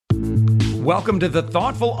Welcome to the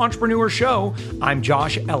Thoughtful Entrepreneur Show. I'm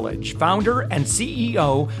Josh Elledge, founder and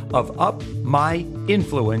CEO of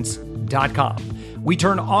UpMyInfluence.com. We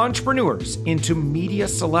turn entrepreneurs into media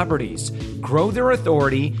celebrities, grow their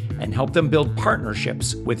authority, and help them build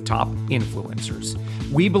partnerships with top influencers.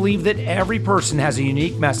 We believe that every person has a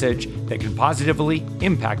unique message that can positively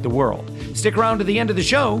impact the world. Stick around to the end of the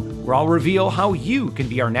show, where I'll reveal how you can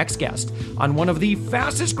be our next guest on one of the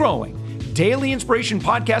fastest growing daily inspiration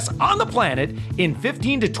podcasts on the planet in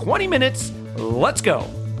 15 to 20 minutes. Let's go.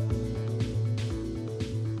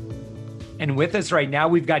 And with us right now,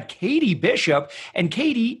 we've got Katie Bishop. And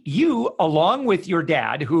Katie, you, along with your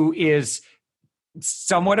dad, who is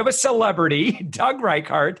somewhat of a celebrity, Doug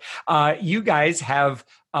Reichart, you guys have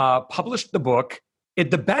published the book,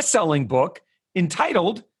 the best-selling book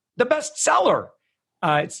entitled The Bestseller.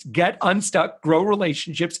 It's Get Unstuck, Grow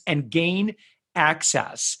Relationships, and Gain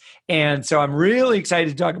Access. And so I'm really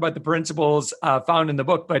excited to talk about the principles found in the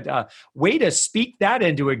book, but way to speak that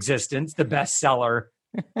into existence, the bestseller.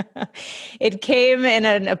 It came in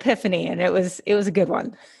an epiphany, and it was a good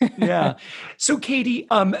one. Yeah. So Katie,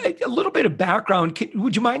 a little bit of background.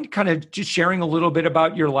 Would you mind kind of just sharing a little bit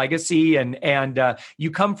about your legacy? And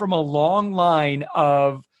you come from a long line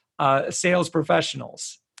of sales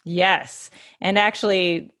professionals. Yes. And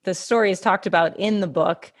actually, the story is talked about in the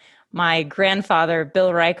book. My grandfather,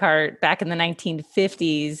 Bill Reichart, back in the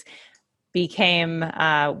 1950s, became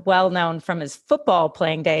well known from his football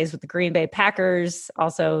playing days with the Green Bay Packers,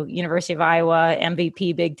 also University of Iowa,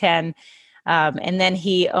 MVP, Big Ten. And then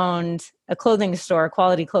he owned a clothing store,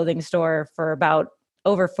 quality clothing store, for about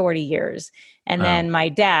over 40 years. And then my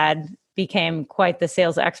dad became quite the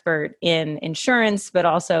sales expert in insurance, but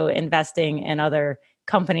also investing in other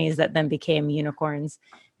companies that then became unicorns.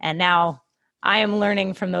 And now I am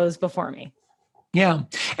learning from those before me. Yeah.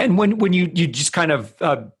 And when you just kind of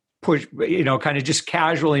push, kind of just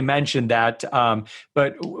casually mentioned that,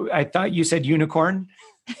 but I thought you said unicorn.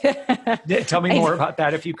 Tell me more about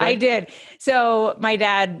that if you could. I did. So my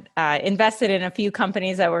dad invested in a few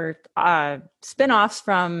companies that were spinoffs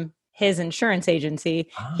from his insurance agency.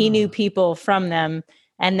 He knew people from them,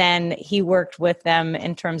 and then he worked with them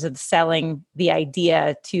in terms of selling the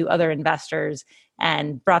idea to other investors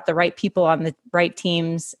and brought the right people on the right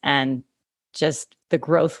teams, and just the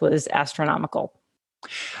growth was astronomical.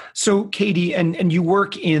 So Katie, and you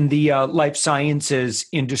work in the life sciences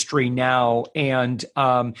industry now. And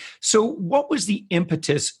so what was the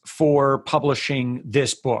impetus for publishing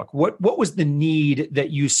this book? What was the need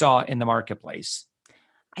that you saw in the marketplace?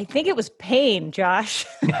 I think it was pain, Josh.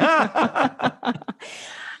 Coming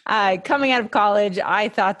out of college, I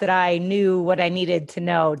thought that I knew what I needed to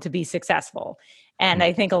know to be successful. And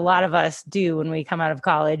I think a lot of us do when we come out of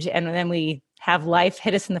college, and then we have life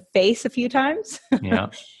hit us in the face a few times. Yeah.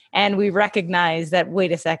 And we recognize that,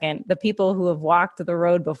 wait a second, the people who have walked the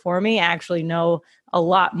road before me actually know a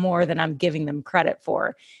lot more than I'm giving them credit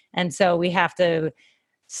for. And so we have to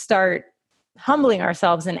start humbling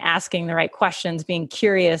ourselves and asking the right questions, being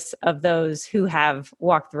curious of those who have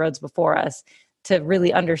walked the roads before us, to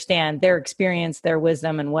really understand their experience, their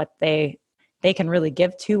wisdom, and what they can really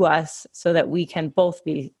give to us so that we can both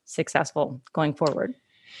be successful going forward.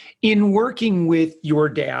 In working with your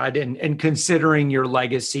dad and considering your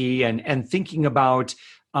legacy and thinking about,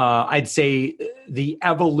 I'd say, the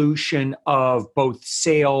evolution of both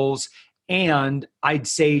sales and I'd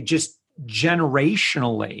say just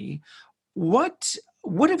generationally, what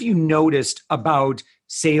have you noticed about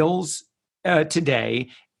sales today,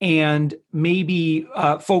 and maybe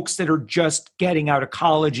folks that are just getting out of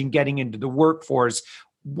college and getting into the workforce?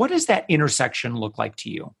 What does that intersection look like to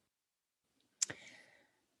you?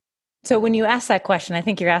 So when you ask that question, I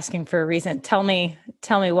think you're asking for a reason. Tell me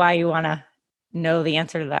why you want to know the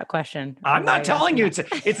answer to that question. I'm not telling you. It's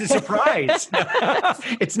a surprise.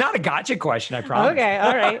 It's not a gotcha question, I promise. Okay,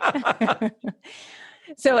 all right.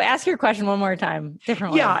 So ask your question one more time,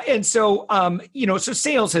 different way. Yeah, and so so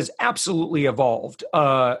sales has absolutely evolved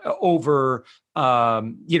over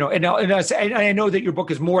and I know that your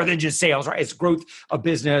book is more than just sales, right? It's growth of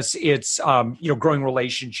business. It's growing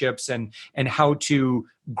relationships and how to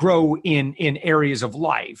grow in areas of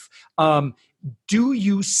life. Do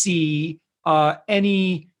you see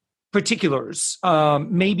any particulars?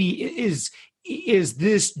 Maybe is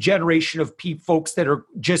this generation of folks that are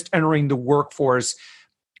just entering the workforce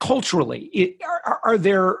culturally? Are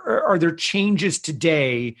there changes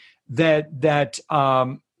today that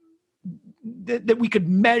we could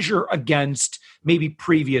measure against maybe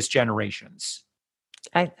previous generations?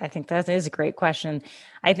 I think that is a great question.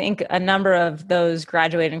 I think a number of those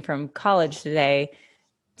graduating from college today,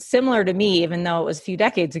 similar to me, even though it was a few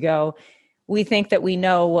decades ago, we think that we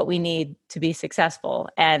know what we need to be successful.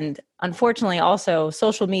 And unfortunately, also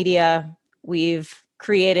social media, we've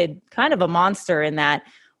created kind of a monster in that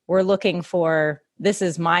we're looking for, this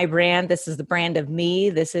is my brand, this is the brand of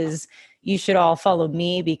me, you should all follow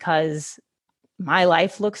me because my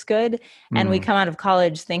life looks good. And we come out of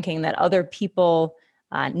college thinking that other people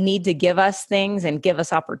need to give us things and give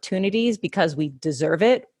us opportunities because we deserve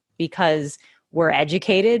it, because we're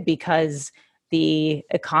educated, because the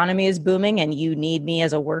economy is booming and you need me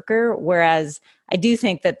as a worker. Whereas I do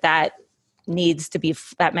think that that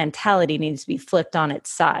mentality needs to be flipped on its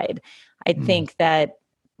side. I think that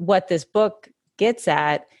what this book gets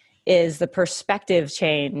at is the perspective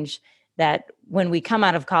change, that when we come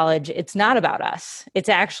out of college, it's not about us. It's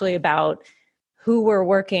actually about who we're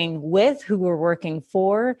working with, who we're working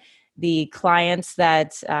for, the clients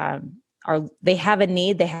that they have a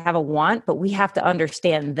need, they have a want, but we have to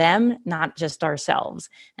understand them, not just ourselves.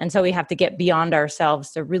 And so we have to get beyond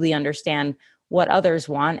ourselves to really understand what others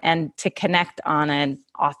want and to connect on an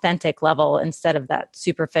authentic level instead of that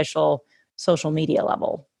superficial social media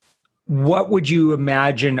level. What would you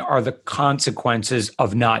imagine are the consequences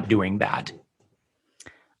of not doing that?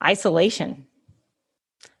 Isolation,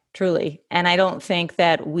 truly. And I don't think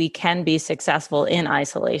that we can be successful in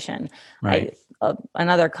isolation. Right.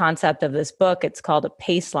 Another concept of this book, it's called a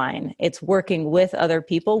pace line. It's working with other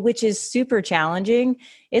people, which is super challenging.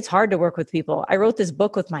 It's hard to work with people. I wrote this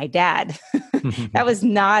book with my dad. That was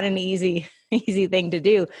not an easy thing to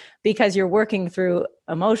do because you're working through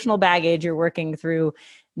emotional baggage. You're working through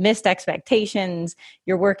missed expectations.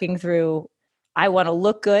 You're working through, I want to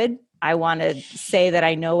look good. I want to say that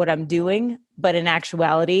I know what I'm doing, but in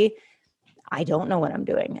actuality, I don't know what I'm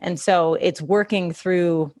doing. And so it's working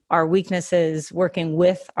through our weaknesses, working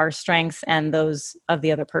with our strengths and those of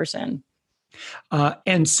the other person.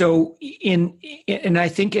 And so and I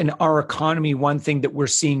think in our economy, one thing that we're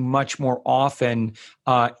seeing much more often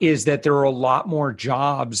is that there are a lot more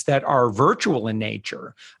jobs that are virtual in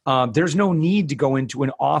nature. There's no need to go into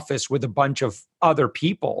an office with a bunch of other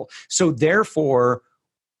people. So therefore,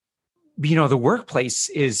 the workplace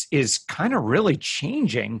is kind of really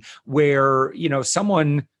changing where,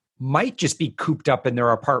 someone might just be cooped up in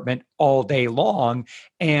their apartment all day long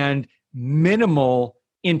and minimal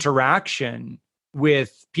interaction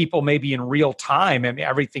with people maybe in real time. I mean,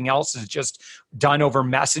 everything else is just done over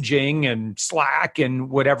messaging and Slack and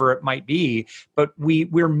whatever it might be. But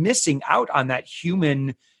we're missing out on that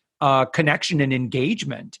human connection and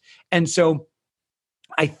engagement. And so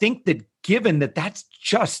I think that given that that's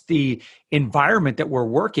just the environment that we're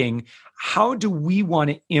working, how do we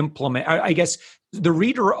want to implement, I guess, the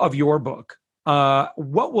reader of your book,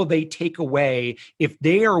 what will they take away if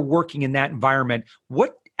they are working in that environment?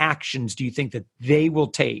 What actions do you think that they will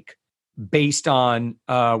take based on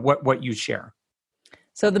what you share?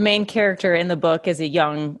 So the main character in the book is a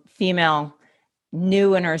young female,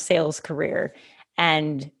 new in her sales career,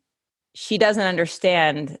 and she doesn't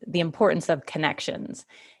understand the importance of connections.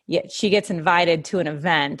 Yet she gets invited to an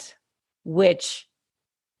event, which,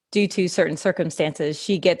 due to certain circumstances,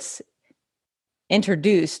 she gets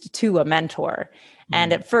introduced to a mentor.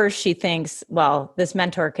 And at first she thinks, well, this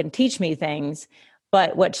mentor can teach me things.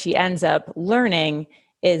 But what she ends up learning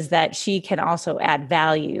is that she can also add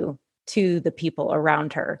value to the people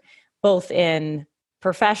around her, both in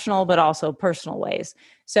professional, but also personal ways.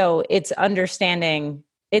 So it's understanding,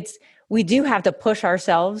 we do have to push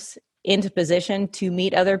ourselves into position to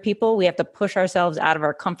meet other people. We have to push ourselves out of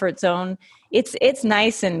our comfort zone. It's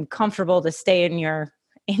nice and comfortable to stay in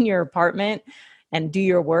your apartment and do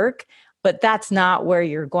your work, but that's not where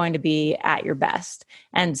you're going to be at your best.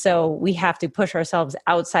 And so we have to push ourselves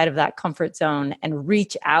outside of that comfort zone and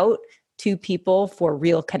reach out to people for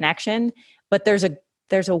real connection. But there's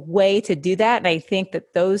a way to do that. And I think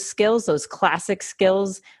that those skills, those classic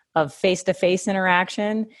skills of face-to-face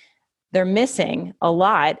interaction, they're missing a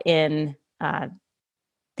lot in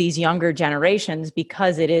these younger generations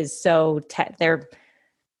because it is so they're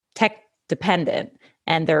tech dependent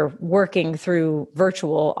and they're working through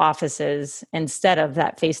virtual offices instead of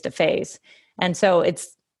that face-to-face. And so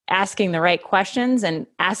it's asking the right questions, and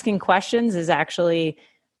asking questions is actually,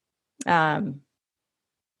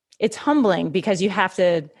 it's humbling because you have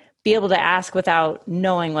to be able to ask without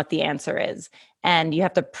knowing what the answer is. And you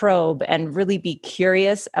have to probe and really be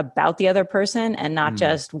curious about the other person and not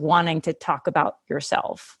just wanting to talk about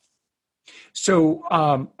yourself. So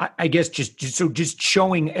I guess just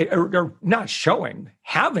showing or not showing,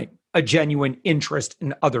 having a genuine interest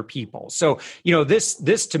in other people. So,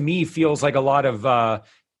 this to me feels like a lot of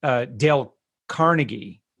Dale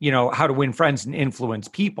Carnegie How to Win Friends and Influence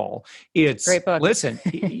People. It's great book. Listen,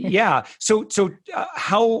 yeah. So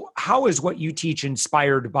how is what you teach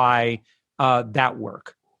inspired by that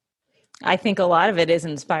work? I think a lot of it is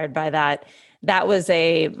inspired by that. That was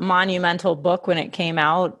a monumental book when it came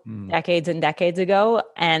out decades and decades ago,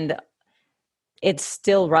 and it's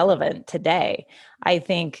still relevant today. I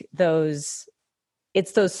think it's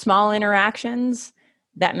those small interactions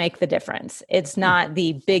that make the difference. It's not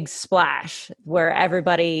the big splash where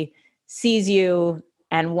everybody sees you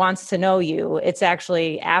and wants to know you. It's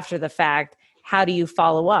actually after the fact, how do you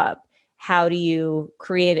follow up? How do you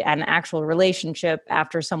create an actual relationship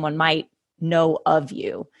after someone might know of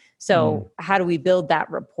you? So how do we build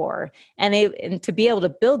that rapport? And to be able to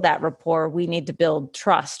build that rapport, we need to build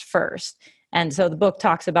trust first. And so the book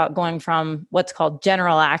talks about going from what's called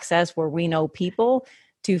general access, where we know people,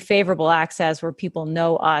 to favorable access, where people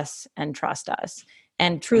know us and trust us.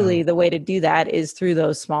 And truly the way to do that is through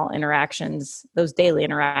those small interactions, those daily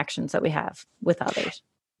interactions that we have with others.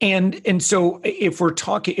 And so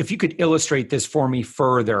if you could illustrate this for me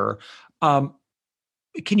further,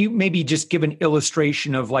 can you maybe just give an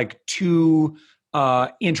illustration of like two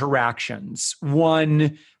interactions?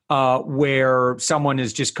 One where someone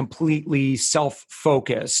is just completely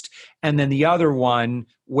self-focused, and then the other one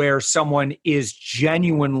where someone is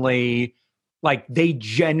genuinely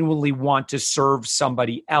want to serve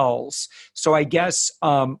somebody else. So I guess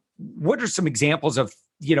what are some examples of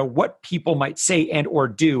what people might say and or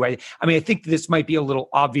do? I mean, I think this might be a little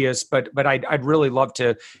obvious, but I'd really love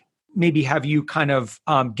to maybe have you kind of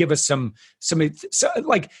give us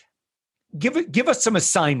give us some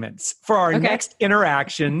assignments for our next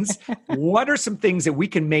interactions. What are some things that we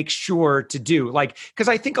can make sure to do? Because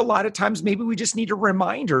I think a lot of times maybe we just need a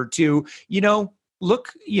reminder to,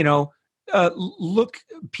 look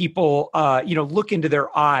people, look into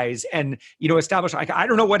their eyes and, establish, I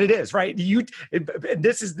don't know what it is, right?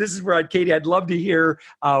 This is where Katie, I'd love to hear,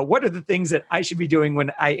 what are the things that I should be doing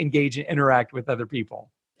when I engage and interact with other people?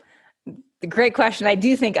 Great question. I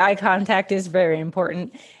do think eye contact is very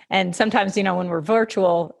important. And sometimes, when we're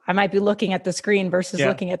virtual, I might be looking at the screen versus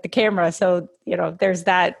looking at the camera. So, there's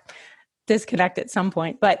that disconnect at some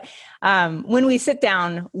point. But when we sit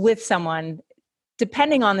down with someone,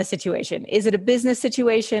 depending on the situation, is it a business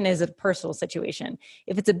situation? Is it a personal situation?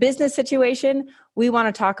 If it's a business situation, we want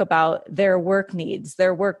to talk about their work needs,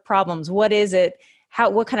 their work problems. What is it?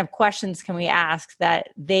 What kind of questions can we ask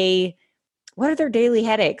what are their daily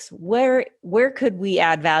headaches? Where could we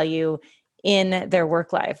add value in their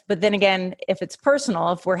work life? But then again, if it's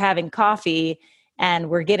personal, if we're having coffee and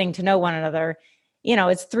we're getting to know one another,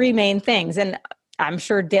 it's three main things. And I'm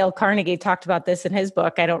sure Dale Carnegie talked about this in his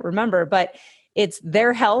book. I don't remember, but it's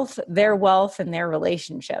their health, their wealth, and their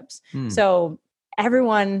relationships. So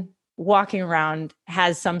everyone walking around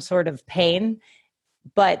has some sort of pain,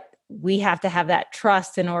 but we have to have that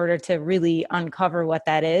trust in order to really uncover what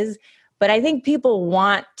that is. But I think people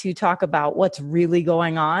want to talk about what's really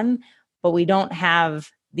going on, but we don't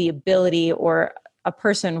have the ability or a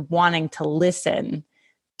person wanting to listen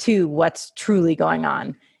to what's truly going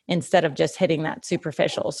on instead of just hitting that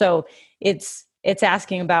superficial. So it's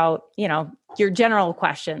asking about, your general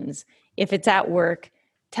questions. If it's at work,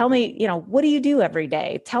 tell me, what do you do every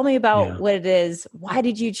day? Tell me about what it is. Why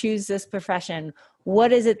did you choose this profession?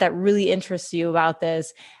 What is it that really interests you about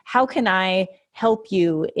this? How can I help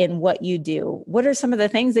you in what you do? What are some of the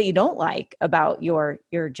things that you don't like about your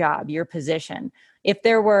job, your position? If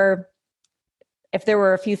there were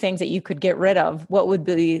a few things that you could get rid of, what would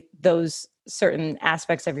be those certain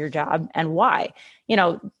aspects of your job and why?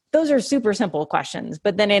 Those are super simple questions.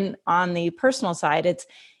 But then on the personal side, it's,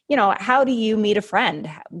 how do you meet a friend?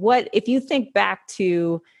 What if you think back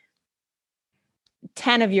to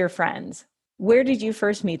 10 of your friends, where did you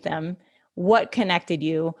first meet them? What connected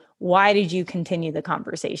you? Why did you continue the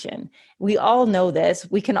conversation? We all know this.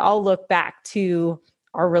 We can all look back to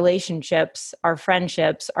our relationships, our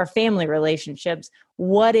friendships, our family relationships.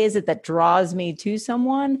 What is it that draws me to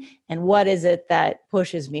someone? And what is it that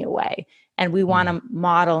pushes me away? And we want to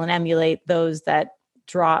model and emulate those that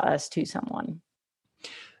draw us to someone.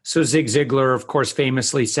 So Zig Ziglar, of course,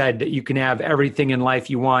 famously said that you can have everything in life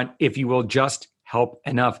you want if you will just help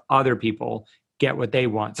enough other people get what they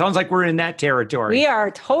want. Sounds like we're in that territory. We are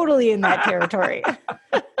totally in that territory.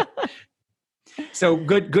 So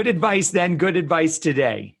good advice then, good advice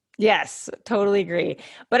today. Yes, totally agree.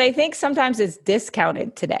 But I think sometimes it's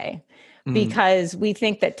discounted today because we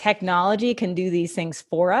think that technology can do these things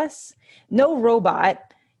for us. No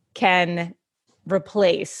robot can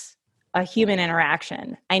replace a human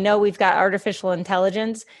interaction. I know we've got artificial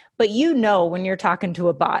intelligence, but when you're talking to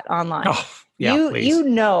a bot online, please. You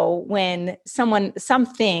know when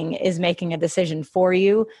something is making a decision for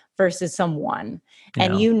you versus someone.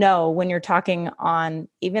 And you know when you're talking on,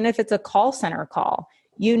 even if it's a call center call,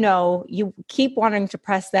 you know you keep wanting to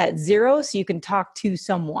press that 0 so you can talk to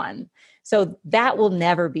someone. So that will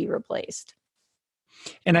never be replaced.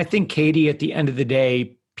 And I think, Katie, at the end of the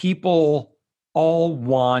day, people all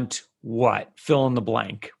want what? Fill in the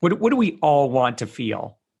blank. What do we all want to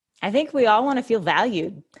feel? I think we all want to feel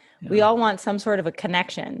valued. Yeah. We all want some sort of a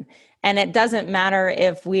connection. And it doesn't matter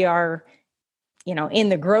if we are, in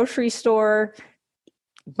the grocery store,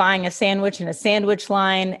 buying a sandwich in a sandwich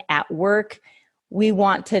line, at work. We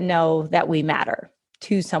want to know that we matter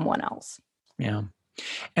to someone else. Yeah.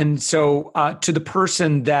 And so to the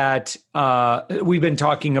person that we've been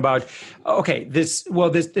talking about, okay,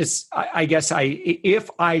 I guess if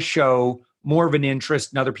I show more of an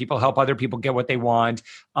interest in other people, help other people get what they want,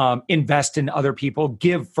 invest in other people,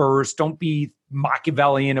 give first, don't be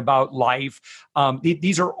Machiavellian about life.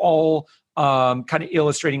 These are all kind of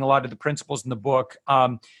illustrating a lot of the principles in the book.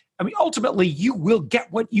 Ultimately, you will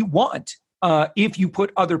get what you want. If you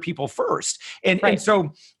put other people first. And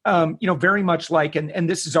so, very much like, and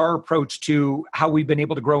this is our approach to how we've been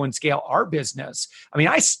able to grow and scale our business.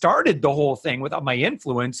 I started the whole thing without my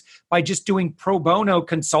influence by just doing pro bono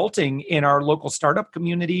consulting in our local startup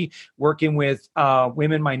community, working with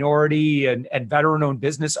women, minority, and veteran-owned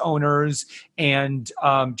business owners, and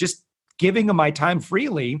just giving them my time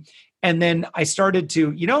freely. And then I started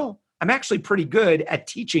to, I'm actually pretty good at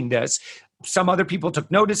teaching this. Some other people took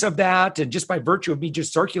notice of that. And just by virtue of me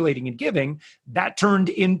just circulating and giving, that turned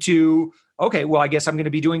into, okay, well, I guess I'm going to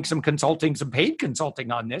be doing some consulting, some paid consulting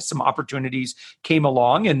on this. Some opportunities came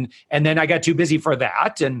along and then I got too busy for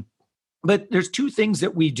that. But there's two things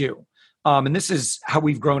that we do. And this is how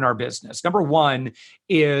we've grown our business. Number one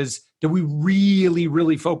is that we really,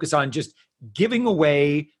 really focus on just giving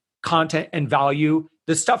away content and value.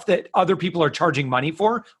 The stuff that other people are charging money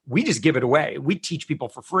for, we just give it away. We teach people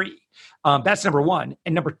for free. That's number one.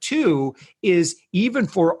 And number two is, even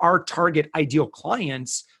for our target ideal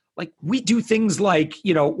clients, like, we do things like,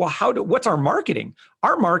 what's our marketing?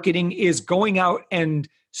 Our marketing is going out and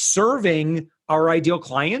serving our ideal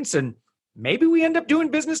clients, and maybe we end up doing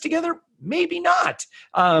business together, maybe not.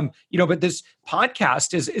 But this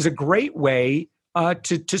podcast is a great way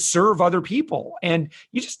to serve other people. And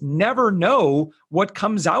you just never know what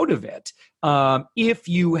comes out of it. If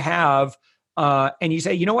you have, and you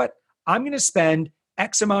say, you know what, I'm going to spend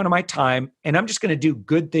X amount of my time and I'm just going to do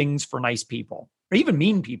good things for nice people, or even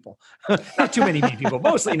mean people. Not too many mean people,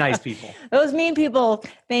 mostly nice people. Those mean people,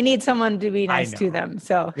 they need someone to be nice to them.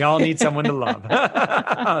 So we all need someone to love.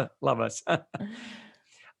 Love us.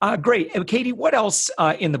 Great. And Katie, what else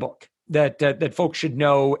in the book that folks should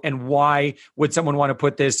know, and why would someone want to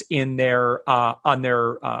put this in their on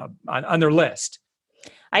their list?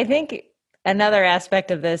 I think another aspect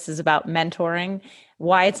of this is about mentoring,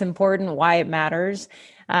 why it's important, why it matters.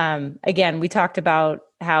 Again, we talked about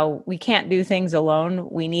how we can't do things alone.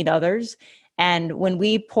 We need others. And when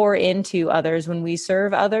we pour into others, when we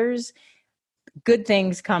serve others, good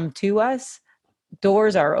things come to us.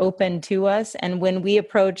 Doors are open to us. And when we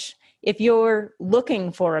approach, if you're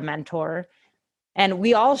looking for a mentor, and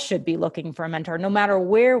we all should be looking for a mentor, no matter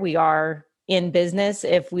where we are in business,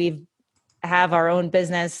 if we have our own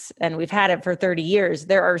business and we've had it for 30 years,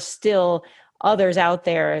 there are still others out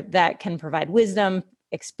there that can provide wisdom,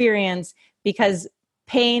 experience, because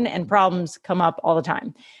pain and problems come up all the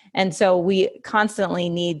time. And so we constantly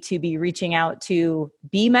need to be reaching out to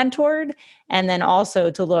be mentored, and then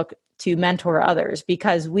also to look to mentor others,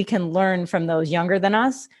 because we can learn from those younger than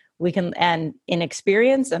us. We can, and in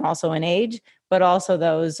experience and also in age, but also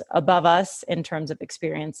those above us in terms of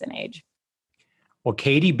experience and age. Well,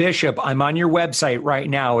 Katie Bishop, I'm on your website right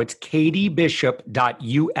now. It's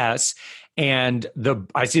katiebishop.us. And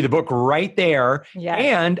I see the book right there. Yes.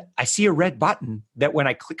 And I see a red button that when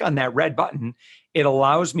I click on that red button, it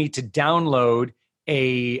allows me to download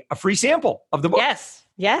a free sample of the book.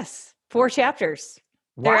 Yes. 4 chapters.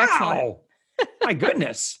 They're excellent. My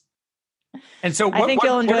goodness. And so I think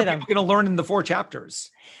you'll enjoy them. What are people going to learn in the 4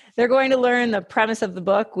 chapters? They're going to learn the premise of the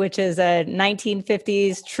book, which is a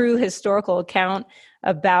 1950s true historical account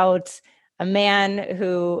about a man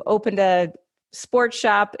who opened a sports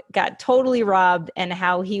shop, got totally robbed, and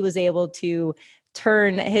how he was able to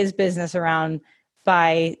turn his business around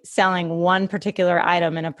by selling one particular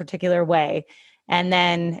item in a particular way. And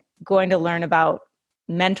then going to learn about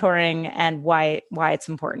mentoring and why it's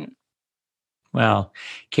important. Well,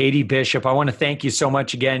 Katie Bishop, I want to thank you so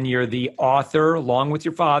much again. You're the author, along with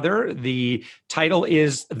your father. The title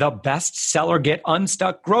is The Bestseller: Get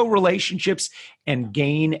Unstuck, Grow Relationships, and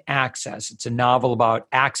Gain Access. It's a novel about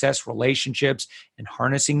access, relationships, and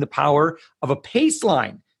harnessing the power of a pace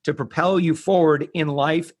line to propel you forward in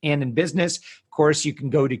life and in business. Of course, you can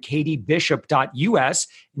go to katiebishop.us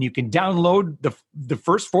and you can download the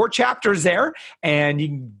first 4 chapters there and you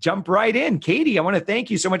can jump right in. Katie, I want to thank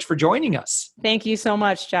you so much for joining us. Thank you so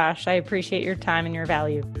much, Josh. I appreciate your time and your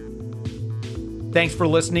value. Thanks for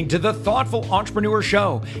listening to the Thoughtful Entrepreneur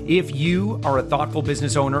Show. If you are a thoughtful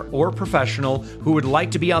business owner or professional who would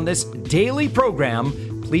like to be on this daily program,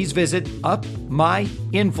 please visit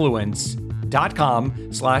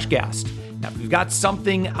upmyinfluence.com/guest. Now, if you've got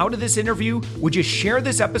something out of this interview, would you share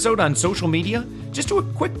this episode on social media? Just do a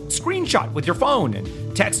quick screenshot with your phone and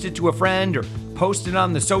text it to a friend or post it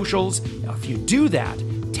on the socials. Now, if you do that,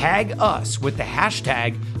 tag us with the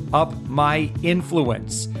hashtag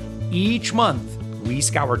UpMyInfluence. Each month, we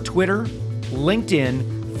scour Twitter, LinkedIn,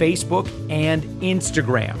 Facebook, and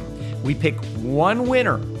Instagram. We pick one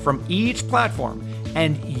winner from each platform,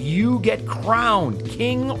 and you get crowned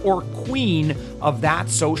king or queen of that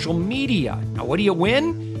social media. Now, what do you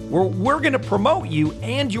win? We're going to promote you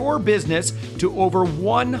and your business to over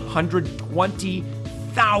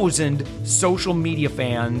 120,000 social media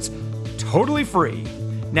fans, totally free.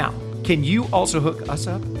 Now, can you also hook us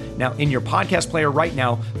up? Now, in your podcast player right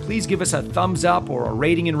now, please give us a thumbs up or a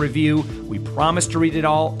rating and review. We promise to read it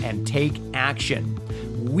all and take action.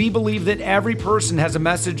 We believe that every person has a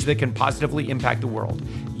message that can positively impact the world.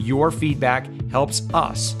 Your feedback helps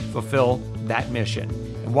us fulfill that mission.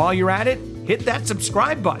 And while you're at it, hit that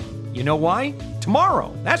subscribe button. You know why?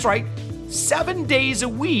 Tomorrow, that's right, 7 days a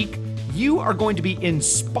week, you are going to be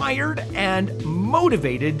inspired and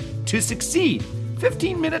motivated to succeed.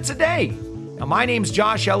 15 minutes a day. Now, my name's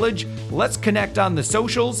Josh Elledge. Let's connect on the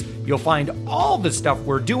socials. You'll find all the stuff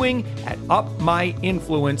we're doing at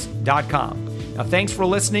upmyinfluence.com. Now, thanks for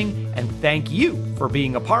listening, and thank you for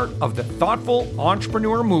being a part of the Thoughtful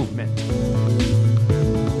Entrepreneur Movement.